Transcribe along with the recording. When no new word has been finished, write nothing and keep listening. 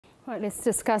Right, let's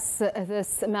discuss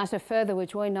this matter further. We're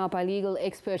joined now by legal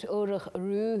expert Ulrich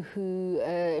Roux, who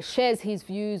shares his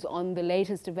views on the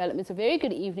latest developments. A very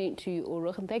good evening to you,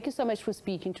 Ulrich, and thank you so much for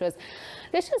speaking to us.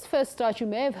 Let's just first start. You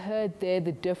may have heard there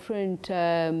the different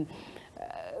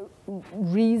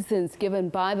reasons given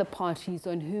by the parties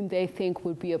on whom they think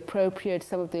would be appropriate.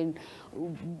 Some of the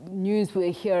news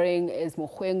we're hearing is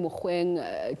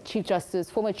Chief Justice,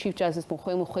 former Chief Justice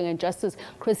Mogoeng, and Justice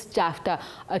Chris Jafta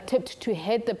are tipped to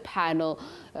head the panel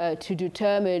to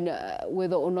determine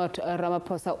whether or not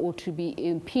Ramaphosa ought to be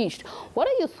impeached. What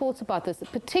are your thoughts about this,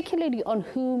 particularly on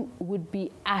whom would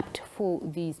be apt for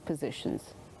these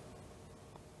positions?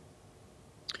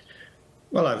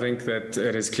 Well, I think that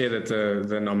it is clear that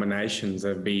the nominations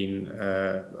have been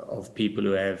of people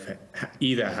who have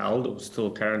either held or still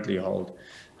currently hold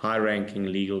high-ranking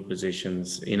legal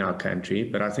positions in our country.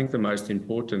 But I think the most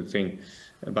important thing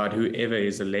about whoever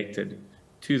is elected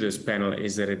to this panel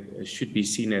is that it should be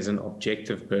seen as an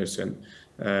objective person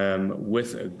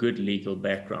with a good legal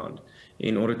background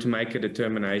in order to make a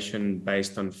determination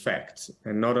based on facts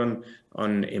and not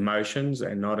on emotions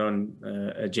and not on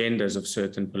agendas of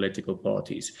certain political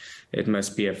parties. It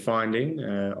must be a finding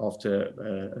after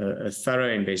a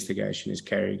thorough investigation is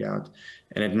carried out,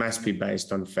 and it must be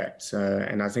based on facts.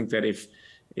 And I think that if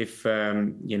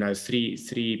you know,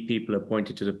 three people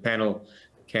appointed to the panel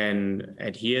can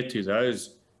adhere to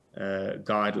those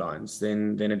guidelines,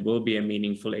 then it will be a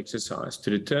meaningful exercise to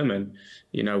determine,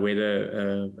 you know,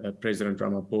 whether President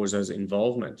Ramaphosa's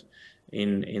involvement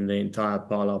in the entire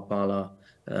Pala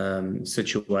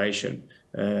situation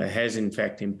has in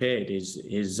fact impaired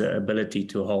his ability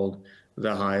to hold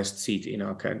the highest seat in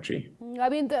our country. I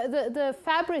mean, the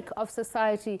fabric of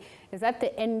society is at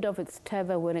the end of its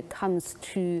tether when it comes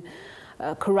to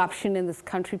corruption in this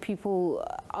country. People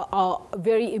are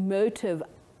very emotive,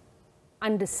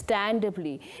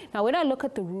 understandably. Now, when I look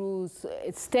at the rules,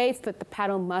 it states that the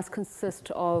panel must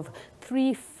consist of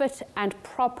 3 fit and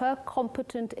proper,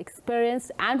 competent,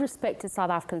 experienced and respected South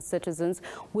African citizens,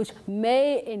 which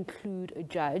may include a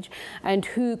judge, and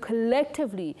who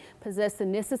collectively possess the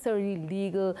necessary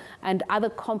legal and other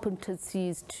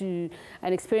competencies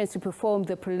and experience to perform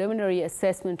the preliminary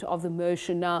assessment of the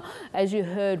motion. Now, as you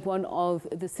heard, one of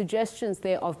the suggestions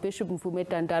there of Bishop Mvume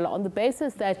Dandala, on the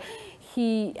basis that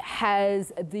he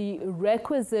has the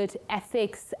requisite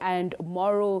ethics and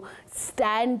moral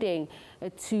standing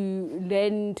to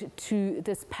lend to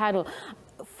this panel.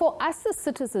 For us as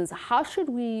citizens, how should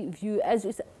we view, as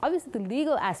you said, obviously the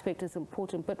legal aspect is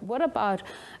important, but what about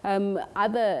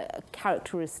other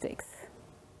characteristics?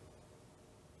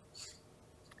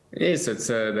 Yes, that's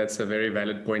a very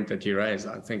valid point that you raise.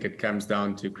 I think it comes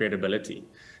down to credibility.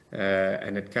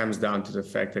 And it comes down to the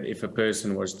fact that if a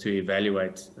person was to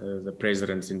evaluate the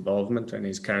president's involvement and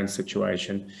his current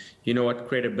situation, you know, what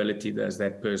credibility does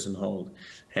that person hold?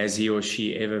 Has he or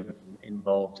she ever been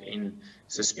involved in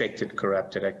suspected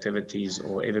corrupted activities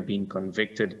or ever been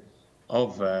convicted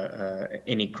of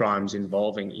any crimes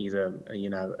involving either, you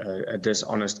know, a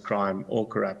dishonest crime or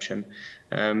corruption?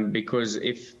 Because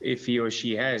if he or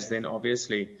she has, then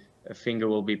obviously a finger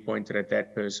will be pointed at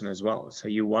that person as well. So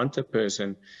you want a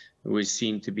person who is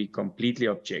seen to be completely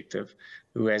objective,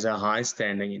 who has a high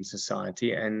standing in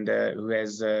society, and who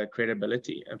has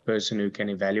credibility, a person who can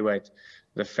evaluate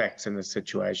the facts in the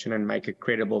situation and make a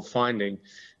credible finding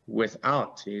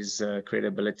without his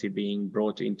credibility being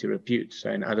brought into repute.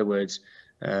 So in other words,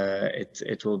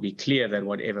 it will be clear that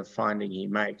whatever finding he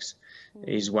makes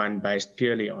is one based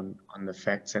purely on the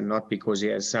facts and not because he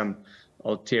has some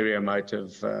ulterior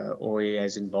motive or he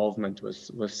has involvement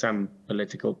with some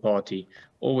political party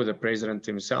or with the president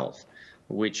himself,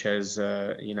 which has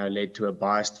you know, led to a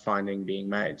biased finding being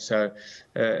made. So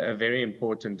a very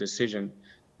important decision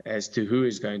as to who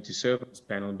is going to serve on this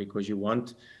panel, because you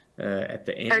want at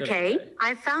the end. Okay,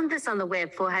 I found this on the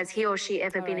web for has he or she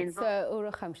ever been involved? So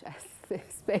Ulrich, I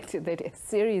suspected that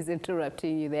Siri is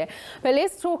interrupting you there, but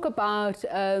let's talk about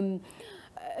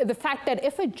the fact that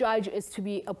if a judge is to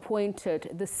be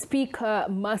appointed, the Speaker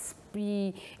must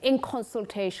be in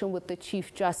consultation with the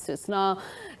Chief Justice. Now,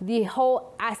 the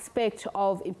whole aspect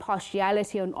of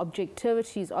impartiality and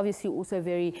objectivity is obviously also a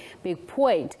very big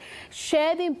point.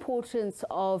 Share the importance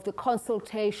of the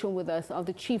consultation with us of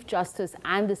the Chief Justice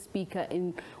and the Speaker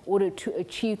in order to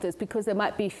achieve this, because there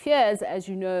might be fears, as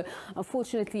you know,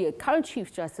 unfortunately, a current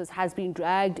Chief Justice has been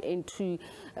dragged into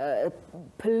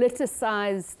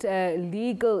politicized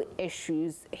legal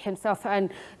issues himself, and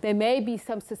there may be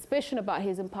some suspicion about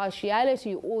his impartiality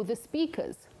or the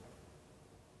Speaker's.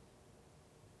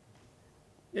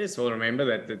 Yes, well, remember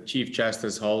that the Chief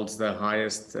Justice holds the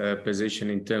highest position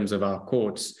in terms of our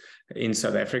courts in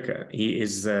South Africa.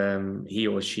 He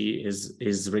or she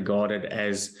is regarded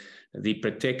as the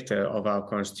protector of our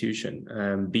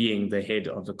Constitution, being the head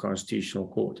of the Constitutional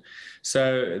Court.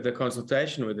 So the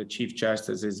consultation with the Chief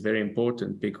Justice is very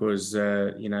important because,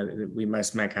 we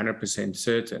must make 100%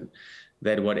 certain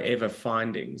that whatever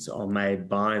findings are made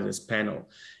by this panel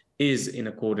is in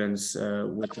accordance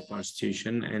with the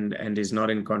Constitution and is not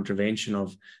in contravention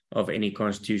of any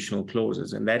constitutional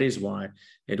clauses. And that is why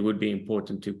it would be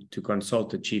important to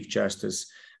consult the Chief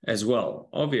Justice as well.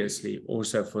 Obviously,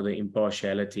 also for the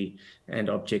impartiality and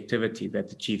objectivity that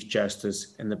the Chief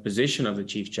Justice and the position of the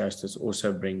Chief Justice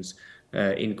also brings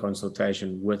in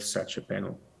consultation with such a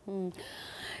panel.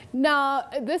 Now,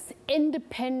 this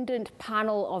independent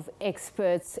panel of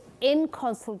experts in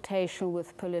consultation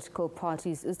with political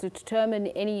parties is to determine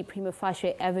any prima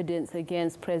facie evidence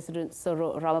against President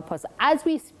Cyril Ramaphosa. As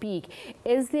we speak,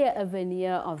 is there a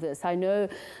veneer of this? I know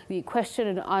the question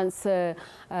and answer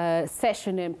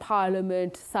session in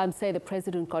Parliament, some say the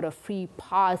president got a free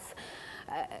pass.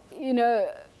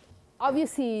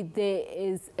 Obviously, there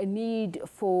is a need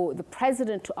for the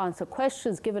president to answer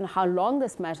questions given how long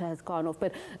this matter has gone off.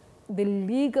 But the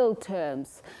legal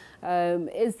terms,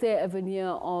 is there a veneer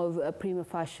of a prima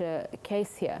facie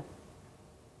case here?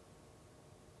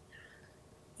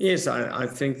 Yes, I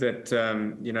think that,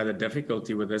 the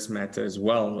difficulty with this matter as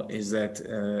well is that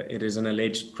it is an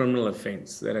alleged criminal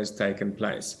offense that has taken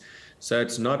place. So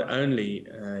it's not only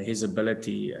his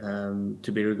ability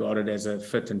to be regarded as a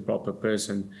fit and proper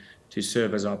person to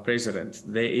serve as our president.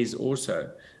 There is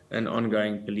also an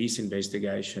ongoing police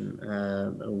investigation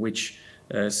which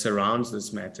surrounds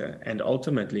this matter. And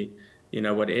ultimately,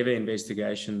 whatever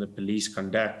investigation the police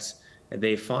conducts,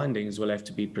 their findings will have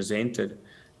to be presented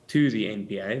to the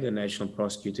NPA, the National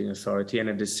Prosecuting Authority, and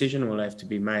a decision will have to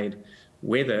be made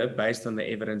whether, based on the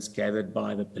evidence gathered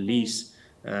by the police,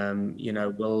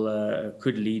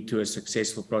 could lead to a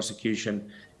successful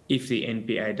prosecution if the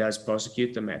NPA does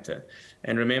prosecute the matter.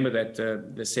 And remember that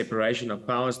the separation of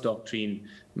powers doctrine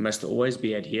must always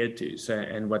be adhered to.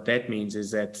 And what that means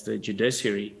is that the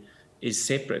judiciary is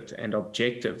separate and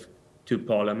objective to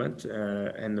Parliament,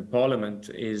 and the Parliament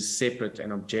is separate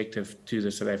and objective to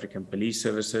the South African Police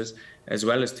Services, as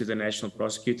well as to the National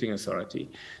Prosecuting Authority.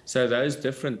 So those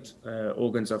different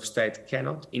organs of state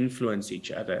cannot influence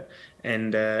each other,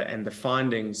 and the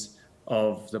findings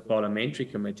of the Parliamentary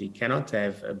Committee cannot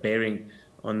have a bearing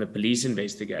on the police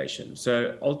investigation.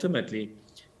 So ultimately,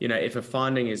 if a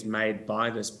finding is made by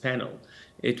this panel,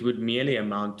 it would merely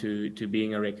amount to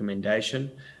being a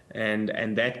recommendation, and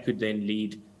that could then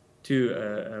lead to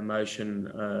a motion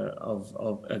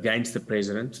against the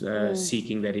president,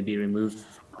 seeking that he be removed.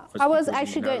 I was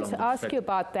actually going to ask you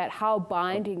about that, how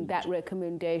binding that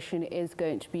recommendation is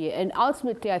going to be. And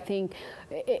ultimately, I think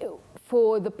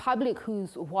for the public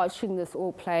who's watching this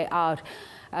all play out,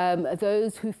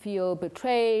 those who feel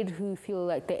betrayed, who feel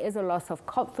like there is a loss of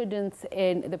confidence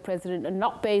in the president, and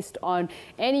not based on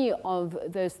any of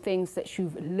those things that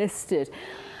you've listed,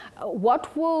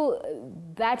 what will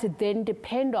that then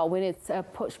depend on when it's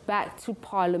pushed back to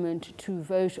Parliament to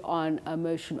vote on a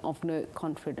motion of no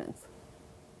confidence?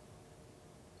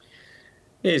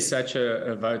 Yes, such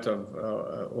a vote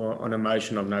or on a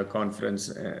motion of no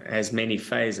confidence has many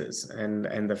phases,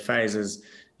 and the phases,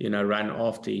 run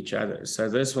after each other. So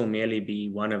this will merely be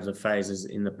one of the phases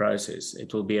in the process.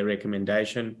 It will be a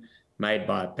recommendation made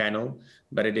by a panel,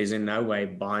 but it is in no way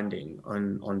binding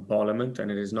on Parliament,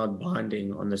 and it is not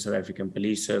binding on the South African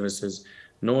Police Services,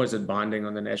 nor is it binding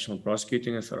on the National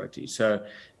Prosecuting Authority. So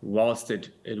whilst it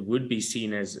would be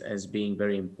seen as being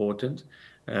very important,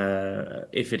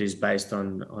 if it is based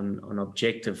on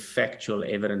objective factual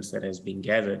evidence that has been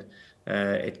gathered,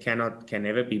 it can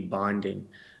never be binding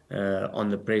on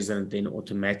the president then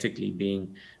automatically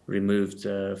being removed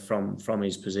from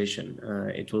his position.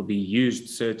 It will be used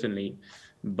certainly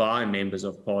by members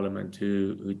of Parliament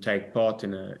who take part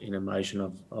in a motion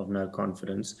of no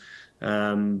confidence,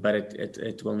 but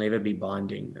it will never be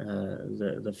binding,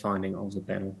 the finding of the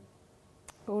panel.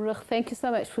 Ulrich, thank you so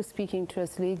much for speaking to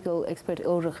us. Legal expert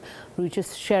Ulrich Roux,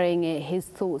 just sharing his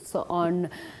thoughts on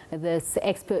this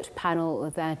expert panel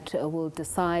that will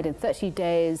decide in 30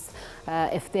 days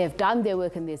if they've done their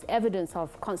work and there's evidence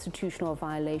of constitutional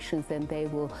violations, then they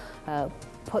will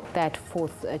put that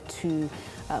forth to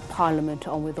Parliament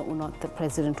on whether or not the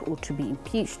president ought to be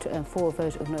impeached for a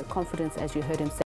vote of no confidence, as you heard him say.